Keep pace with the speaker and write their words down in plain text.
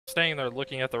staying there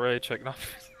looking at the raid check. Not.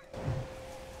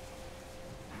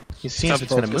 You see if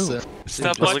it's gonna move.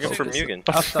 Stop looking for Mugen.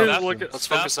 Let's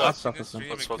focus up. Let's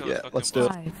focus. Yeah, let's do it.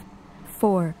 5,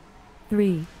 4,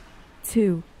 3,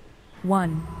 2,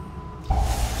 1.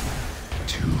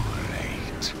 Too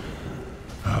late.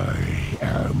 I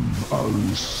am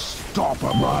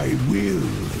unstoppable. My will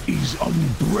is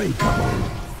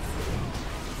unbreakable.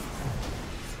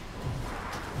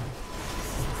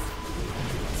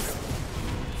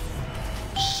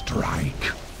 Strike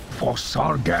for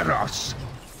Sargeras.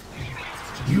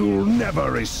 You'll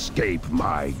never escape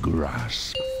my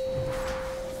grasp.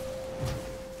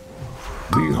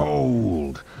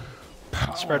 Behold,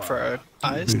 power Spread for our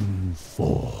eyes. in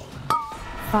form.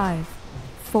 5,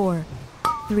 4,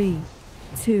 3,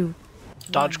 2.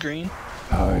 Dodge green.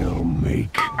 I'll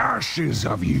make ashes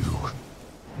of you.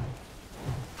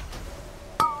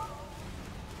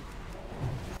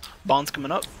 Bond's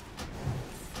coming up.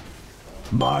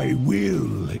 My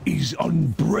will is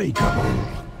unbreakable.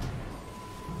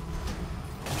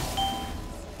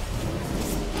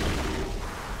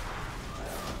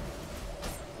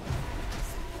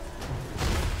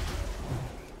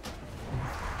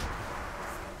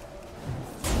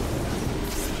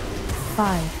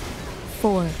 Five,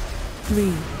 4,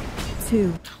 3,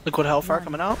 2. Liquid Hellfire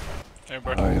coming out.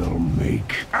 I'll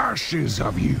make ashes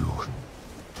of you.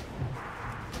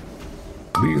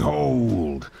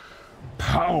 Behold,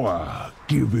 power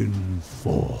given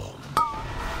form.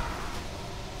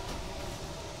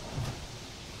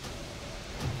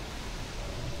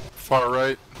 Far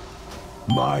right.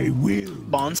 My will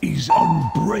Bonds. is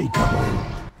unbreakable.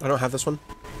 I don't have this one.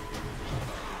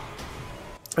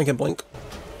 I can blink.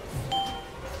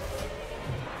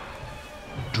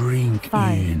 Drink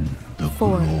 5, in the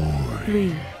 4, glory.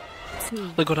 3,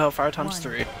 2. Liquid Hellfire times 1.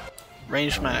 3.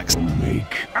 Range max.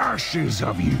 Make ashes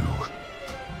of you.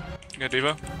 You got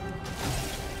Devo?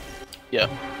 Yeah.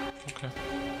 Okay.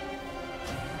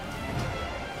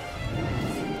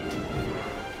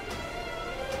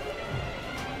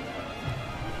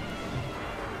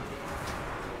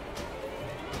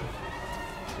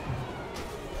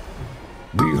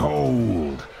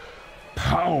 Behold,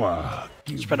 power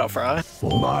Spread out for eye.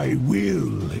 for my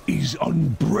will is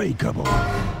unbreakable.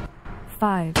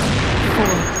 5, 4,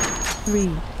 3,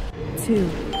 2,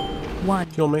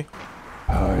 1. Kill me.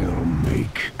 I'll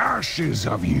make ashes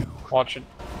of you. Watch it.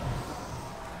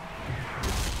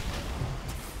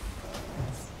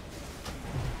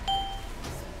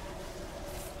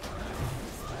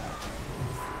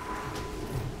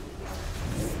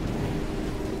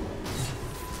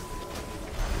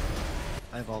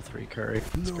 I have all 3 curry.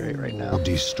 It's great right No now.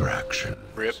 distraction.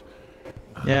 Rip.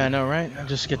 Yeah, I know, right? I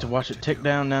just get to watch it tick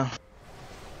down now.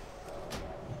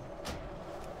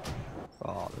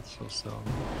 Oh, that's so sad.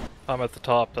 I'm at the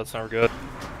top. That's never good.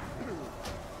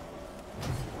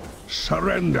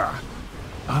 Surrender.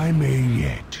 I may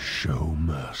yet show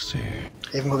mercy.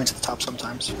 Even moving to the top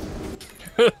sometimes.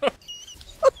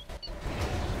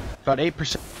 About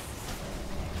 8%.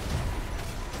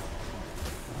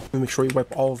 Make sure you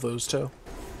wipe all of those too.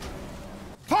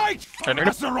 Fight!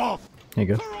 Azeroth! There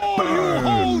you go.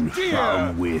 Burn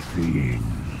from within.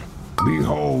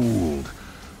 Behold,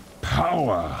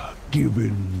 power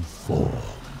given form.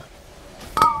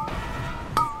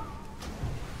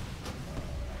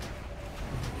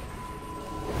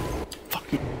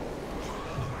 Fuck you.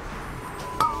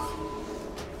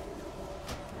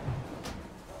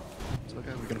 It's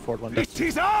okay, we can afford one day. It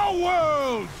is our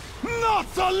world,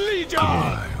 not the Legion!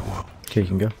 I won't Okay, you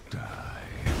can go. die.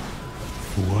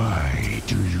 Why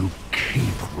do you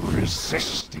keep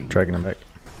resisting? Dragging him back.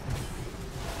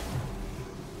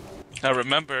 Now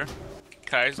remember,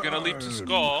 Kai's gonna leap to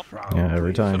skull, Yeah,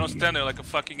 every so time. don't stand there like a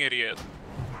fucking idiot.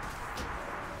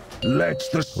 Let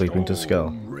the Leaping to skull.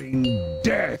 storm bring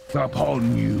death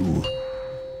upon you.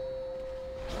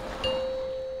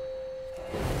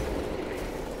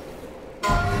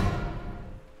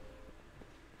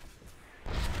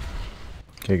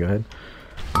 Okay, go ahead.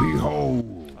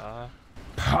 Behold,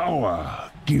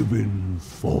 power given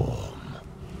form.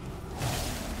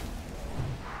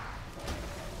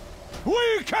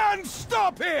 We can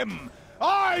stop him!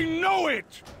 I know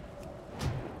it!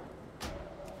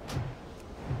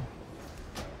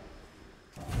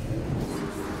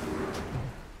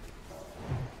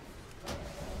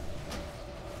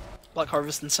 Black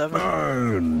Harvest in 7.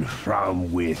 Burn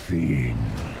from within.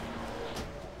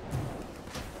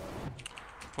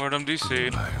 Boredom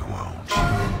DC. I won't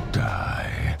you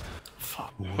die.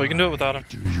 Fuck. We can do it without him.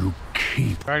 Do you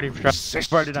keep Already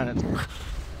done it.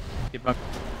 Keep up.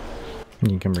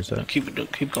 You can reset. Keep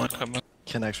going. Come on.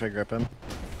 Can X-ray grip him?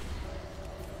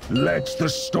 Let the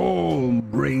storm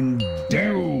rain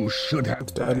dew should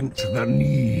have bent the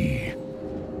knee.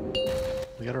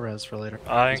 We got a res for later.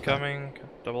 Eye incoming,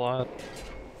 double eye.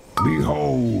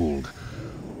 Behold,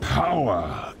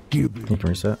 power given. You can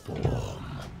reset.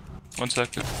 1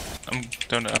 second. I'm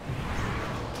doing it.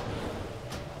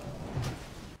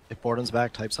 If Borden's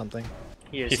back, type something.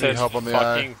 He says help on the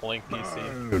fucking blink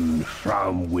DC. Burn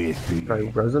from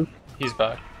within. Resin? He's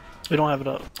back. We don't have it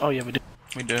up. Oh yeah, we do.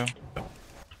 We do.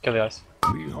 Kill the ice.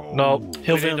 Behold, No,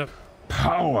 He'll we need win. to-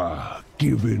 power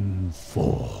given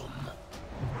form.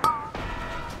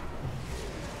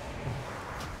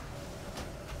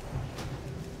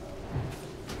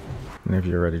 Whenever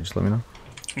you're ready, just let me know.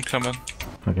 I'm coming.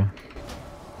 Okay.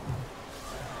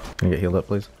 Can you get healed up,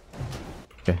 please?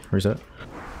 Okay, reset.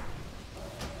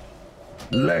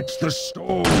 Let the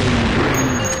storm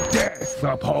bring death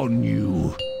upon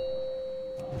you.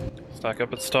 Stack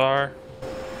up at star.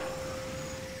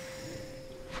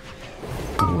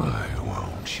 Why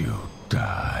won't you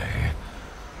die?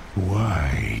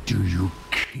 Why do you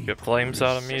keep Get flames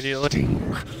out immediately.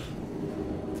 resisting?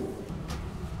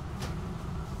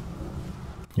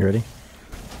 You ready?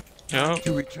 Yeah.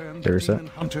 To return There is the that.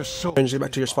 demon hunter's soul Change it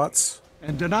back to your spots.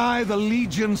 and deny the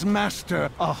Legion's master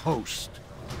a host.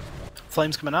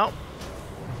 Flames coming out.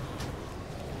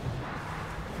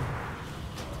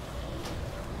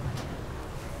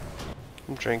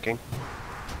 I'm drinking.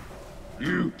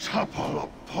 You topple a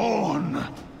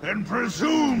pawn and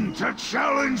presume to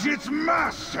challenge its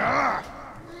master?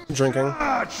 Drinking.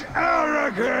 Such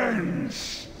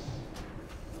arrogance!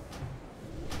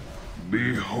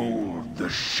 Behold the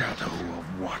shadow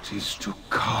of what is to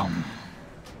come.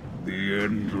 The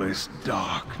endless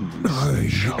darkness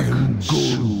I am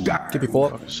Gul'dan. Give you full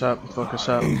up. Focus up, focus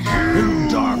up.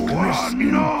 Darkness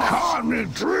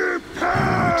incarnate.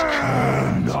 Prepare! It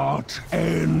cannot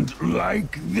end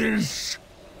like this.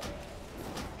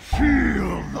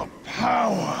 Feel the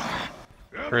power.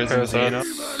 Prison's up.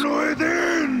 Even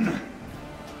within.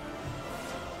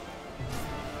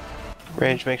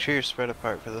 Range, make sure you're spread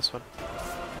apart for this one.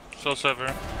 Soul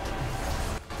Sever.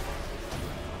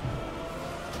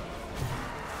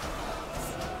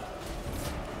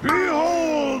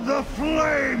 Behold the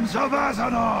flames of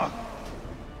Azanoth.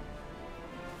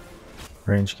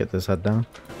 Range, get this head down.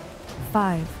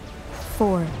 5,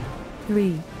 4,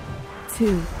 3,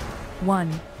 2,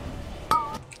 1.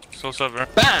 Soul Sever.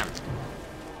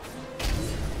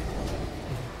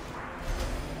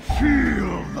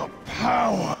 Feel the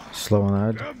power Slow on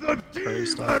the head. of the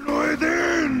demon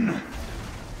within.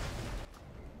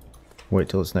 Wait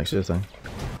till it's next to the thing.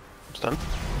 It's done.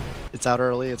 It's out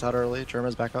early, it's out early.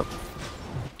 Germa's back up.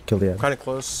 Kill the head. Kind of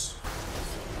close.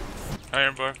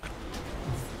 Ironbark.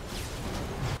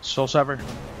 Soul Sever.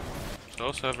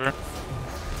 Soul Sever.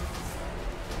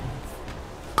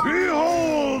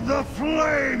 Behold the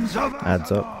flames of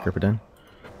Adds up, grip it in.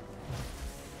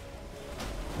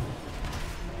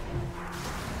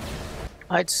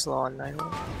 I'd slow on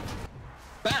 9-1.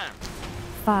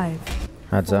 5,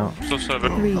 Adds out. Soul Sever.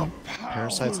 3,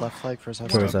 Parasite's left flag for Kill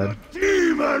second. his head.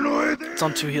 demon within. It's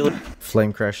on 2 healer.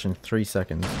 Flame crash in 3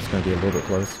 seconds. It's gonna be a little bit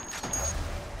close.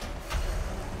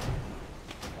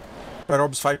 Red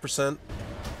orb's 5%.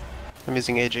 I'm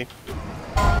using AG.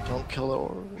 Don't kill it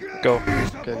or... Go.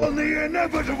 Okay, On the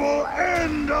inevitable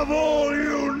end of all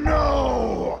you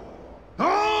know.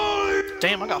 All you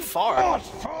Damn, I got far.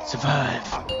 Survive.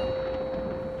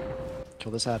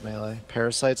 Kill this ad melee.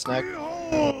 Parasite's neck.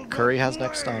 behold the Curry has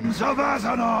next stun. flames of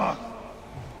Azanoth.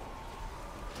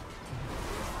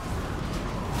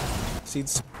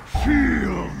 Seeds.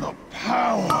 Feel the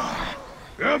power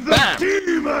of the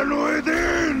demon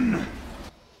within.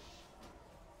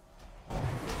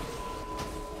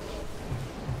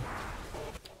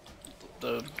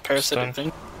 The parasitic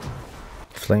Stun. thing.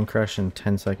 Flame crash in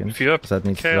 10 seconds. If you have That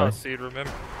needs to die. Chaos Seed,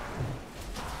 remember.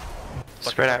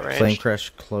 Spread out range. Flame crash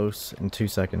close in 2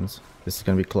 seconds. This is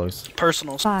gonna be close.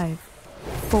 Personals. 5,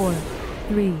 4,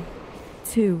 3,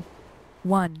 2,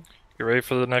 1. Get ready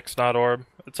for the next Knot Orb.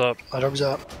 It's up. Light orb's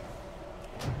up.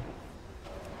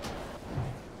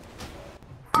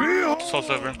 Behold Soul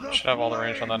Sever. Should have all the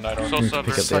range on that Night Orb. Soul Pick Sever. up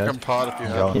the Second ad. pot if you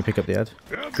Can have. you pick up the ad? I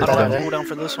Grip don't it have a in. cooldown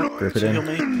for this one. Grip it So heal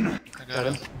in. me. I got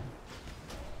it.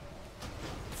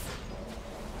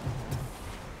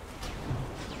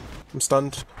 I'm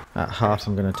stunned. At half,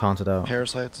 I'm gonna taunt it out.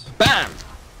 Parasites.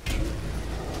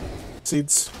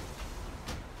 Seeds.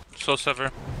 Soul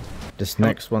Sever. This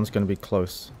next one's gonna be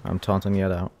close. I'm taunting the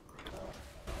ad out.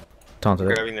 Taunted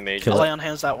it. Grabbing the mage. Kill I'll it. lay on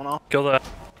hands that one off. Kill that.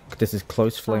 This is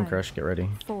close flame 5, crash. Get ready.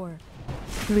 4,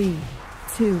 3,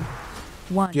 2,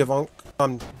 1. Do you have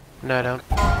on? No, I don't.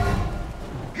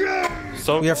 Get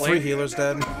So We have 3 Flame, healers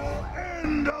dead.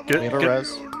 Get, We have a get,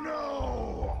 res.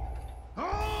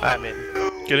 I'm in.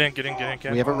 get in, get in, get in, get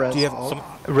in. We have a res. Do you have ult?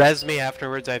 Res me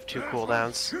afterwards. I have 2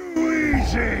 cooldowns.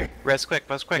 Res quick.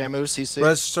 Res quick. Camu, CC.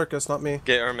 Res Circus, not me.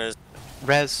 Get Hermes.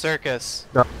 Res circus.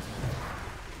 Get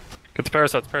the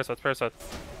parasites.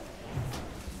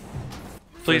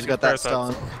 Please Who's get got that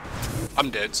parasites. stun. I'm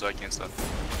dead, so I can't stun.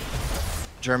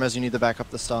 Jermez, you need to back up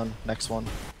the stun. Next one.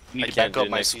 You I need to can't back up do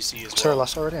my next. CC as Sir, well.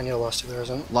 lost already? I need a lost if there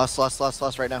isn't. Lost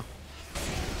right now.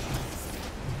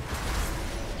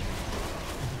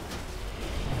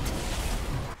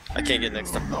 I can't get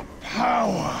next time. The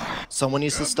power. Someone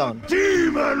needs to stun.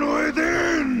 Demon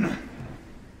within.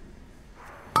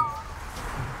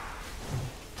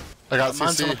 I got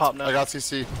mine's CC. Gonna pop now. I got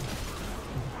CC.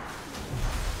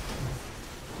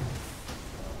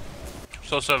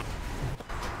 So 7.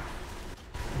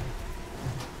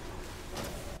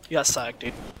 You got sacked,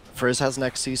 dude. Frizz has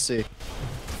next CC.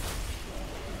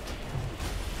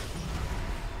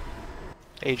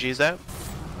 AG's out.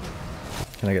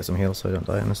 Can I get some heals so I don't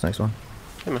die in this next one?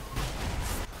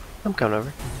 I'm coming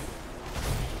over.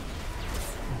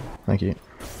 Thank you.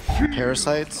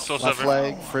 Parasites. So Left severed.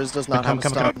 leg. Frizz does not have a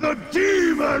stun. The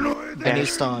demon within. Any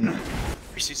stun.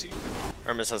 Free CC.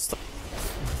 Hermes has stuff.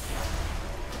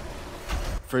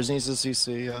 Frizz needs a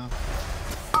CC, yeah.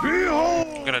 Behold.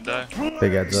 I'm gonna die.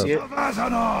 Big heads up. See it? Of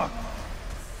Azaroth.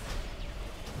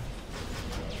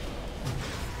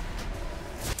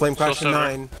 Flame Crash So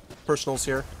 9. Personals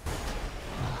here.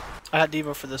 I had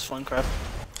Devo for this flame crab.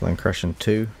 Flame Crash in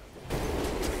 2.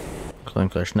 Flame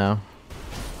Crash now.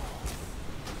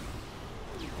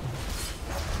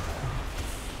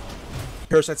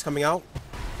 Parasites coming out.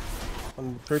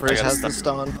 On 3. Frizz got has stun. the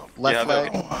stun. Left Yeah,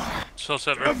 leg. So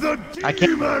 7. Of the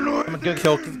demon within.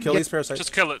 Kill these parasites.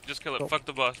 Just kill it. Fuck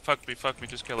the boss. Fuck me.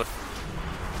 Just kill it.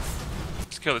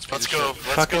 Just kill it. Let's go.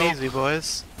 Fucking easy,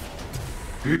 boys.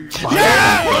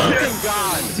 Yeah!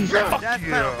 Death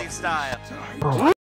penalty style.